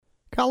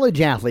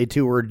College athletes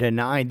who were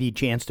denied the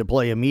chance to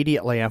play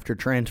immediately after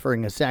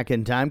transferring a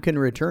second time can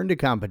return to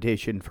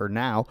competition for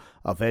now.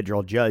 A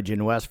federal judge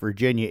in West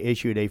Virginia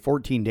issued a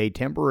 14-day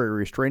temporary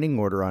restraining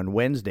order on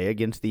Wednesday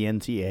against the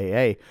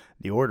NCAA.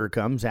 The order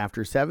comes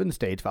after 7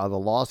 states filed a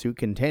lawsuit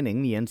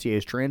contending the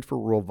NCAA's transfer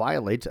rule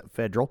violates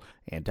federal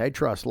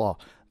antitrust law.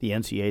 The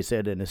NCAA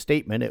said in a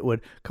statement it would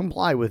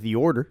comply with the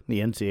order. The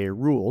NCAA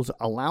rules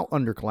allow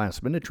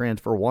underclassmen to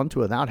transfer once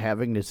without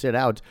having to sit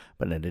out,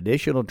 but an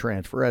additional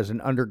transfer as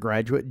an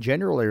undergraduate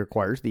generally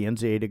requires the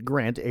NCAA to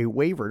grant a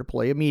waiver to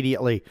play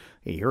immediately.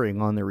 A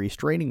hearing on the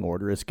restraining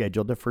order is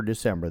scheduled for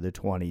December the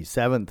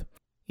 27th.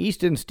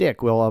 Easton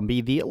Stick will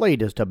be the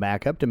latest to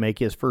backup to make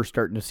his first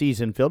start in a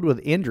season filled with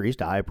injuries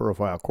to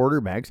high-profile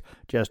quarterbacks.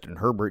 Justin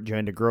Herbert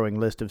joined a growing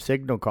list of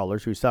signal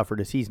callers who suffered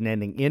a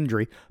season-ending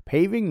injury,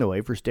 paving the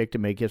way for Stick to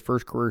make his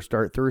first career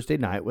start Thursday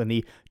night when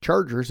the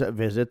Chargers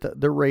visit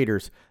the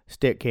Raiders.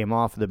 Stick came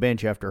off the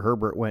bench after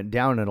Herbert went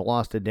down in a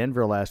loss to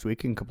Denver last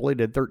week and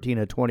completed 13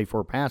 of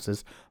 24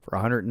 passes for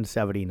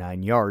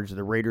 179 yards.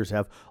 The Raiders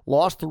have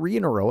lost 3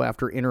 in a row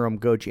after interim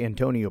coach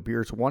Antonio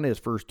Pierce won his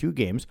first 2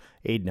 games.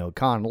 Aiden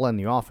O'Connell and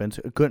the offense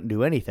couldn't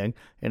do anything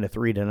in a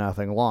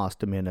 3-0 loss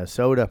to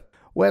Minnesota.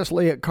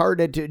 Wesley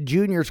Cardett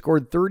Jr.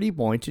 scored 30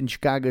 points in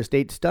Chicago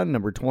State stunned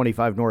number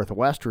 25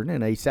 Northwestern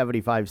in a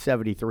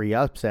 75-73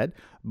 upset.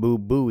 Boo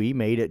Buie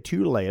made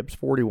 2 layups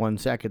 41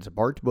 seconds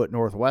apart to put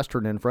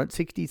Northwestern in front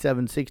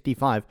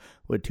 67-65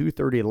 with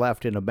 2:30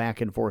 left in a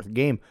back-and-forth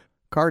game.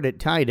 Cardett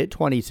tied it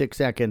 26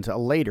 seconds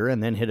later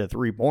and then hit a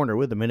 3-pointer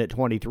with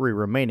 1:23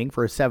 remaining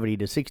for a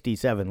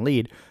 70-67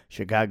 lead.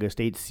 Chicago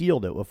State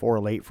sealed it with 4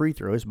 late free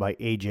throws by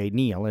A.J.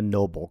 Neal and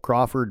Noble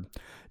Crawford.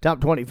 Top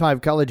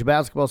 25 college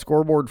basketball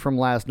scoreboard from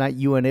last night.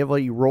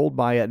 UNLV rolled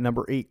by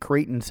number 8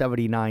 Creighton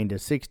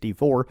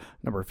 79-64.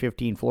 Number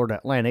 15 Florida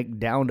Atlantic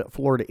downed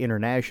Florida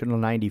International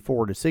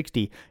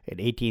 94-60. And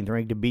 18th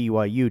ranked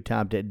BYU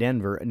topped at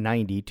Denver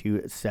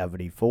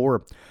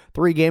 90-74.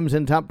 3 games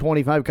in top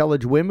 25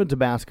 college women's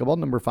basketball.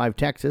 Number 5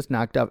 Texas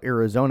knocked off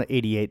Arizona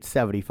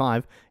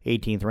 88-75.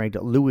 18th ranked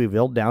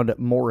Louisville downed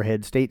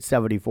Morehead State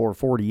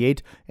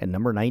 74-48. And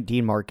number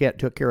 19 Marquette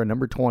took care of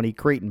number 20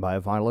 Creighton by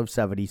a final of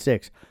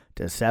 76-70.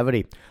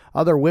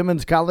 Other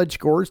women's college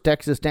scores: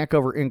 Texas Tech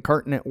over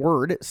Incarnate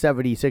Word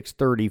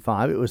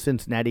 76-35. It was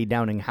Cincinnati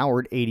downing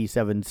Howard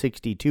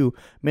 87-62.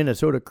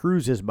 Minnesota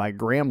cruises by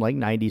Grambling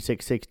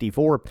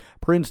 96-64.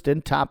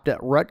 Princeton topped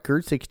at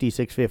Rutgers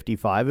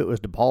 66-55. It was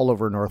DePaul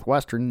over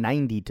Northwestern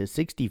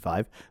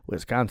 90-65.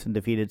 Wisconsin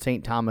defeated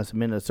St. Thomas,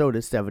 Minnesota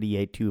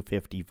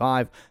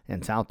 78-55.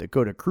 And South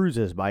Dakota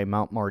cruises by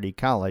Mount Marty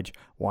College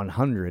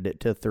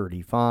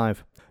 100-35.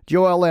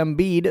 Joel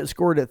Embiid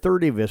scored at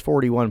 30 of his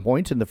 41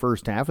 points in the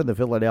first half, and the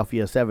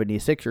Philadelphia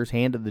 76ers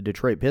handed the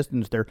Detroit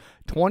Pistons their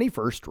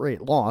 21st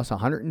straight loss,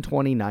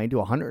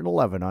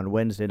 129-111 on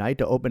Wednesday night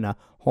to open a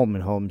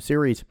home-and-home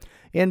series.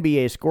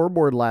 NBA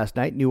scoreboard last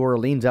night: New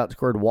Orleans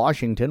outscored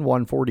Washington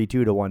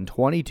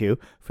 142-122.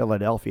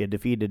 Philadelphia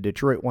defeated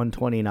Detroit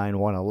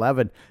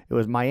 129-111. It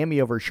was Miami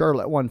over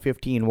Charlotte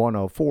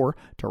 115-104.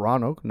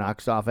 Toronto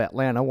knocks off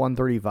Atlanta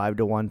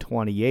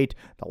 135-128.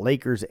 The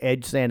Lakers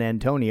edged San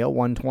Antonio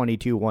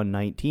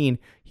 122-119.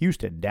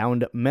 Houston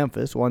downed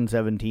Memphis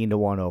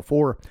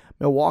 117-104.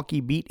 Milwaukee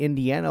beat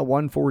Indiana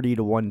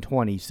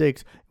 140-126.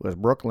 It was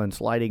Brooklyn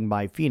sliding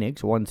by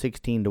Phoenix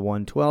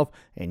 116-112,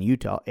 and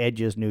Utah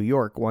edges New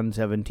York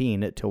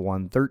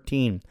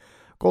 117-113.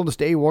 Golden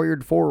State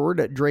Warriors forward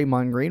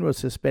Draymond Green was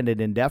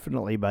suspended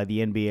indefinitely by the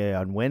NBA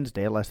on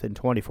Wednesday, less than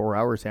 24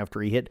 hours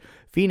after he hit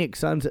Phoenix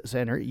Suns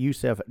center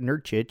Yusuf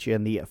Nurkic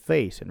in the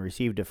face and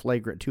received a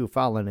flagrant 2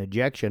 foul and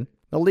ejection.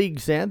 The league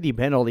said the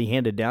penalty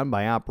handed down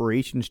by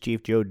Operations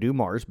Chief Joe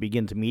Dumars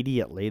begins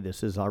immediately.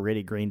 This is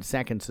already Green's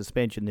second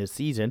suspension this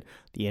season.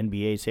 The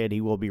NBA said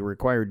he will be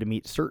required to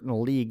meet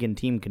certain league and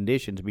team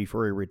conditions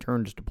before he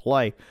returns to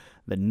play.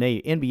 The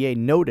NBA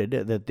noted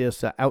that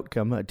this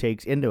outcome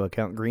takes into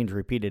account Green's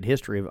repeated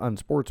history of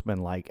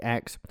unsportsmanlike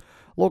acts.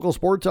 Local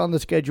sports on the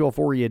schedule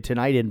for you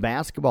tonight in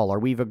basketball. Our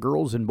Weaver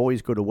girls and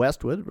boys go to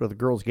Westwood with the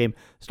girls game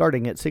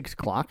starting at 6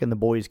 o'clock and the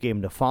boys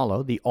game to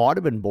follow. The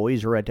Audubon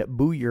boys are at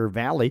Booyer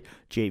Valley.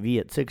 JV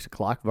at 6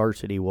 o'clock.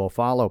 Varsity will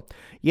follow.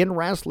 In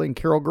wrestling,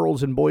 Carroll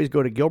girls and boys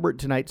go to Gilbert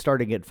tonight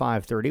starting at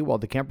 5:30, while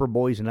the Kemper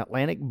boys and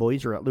Atlantic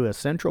boys are at Lewis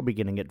Central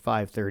beginning at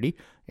 5:30.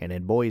 And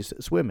in boys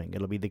swimming,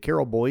 it'll be the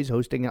Carroll boys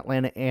hosting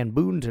Atlanta and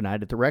Boone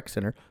tonight at the Rec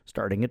Center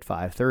starting at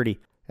 5:30.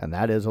 And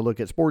that is a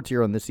look at sports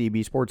here on the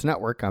CB Sports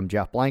Network. I'm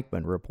Jeff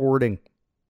Blankman reporting.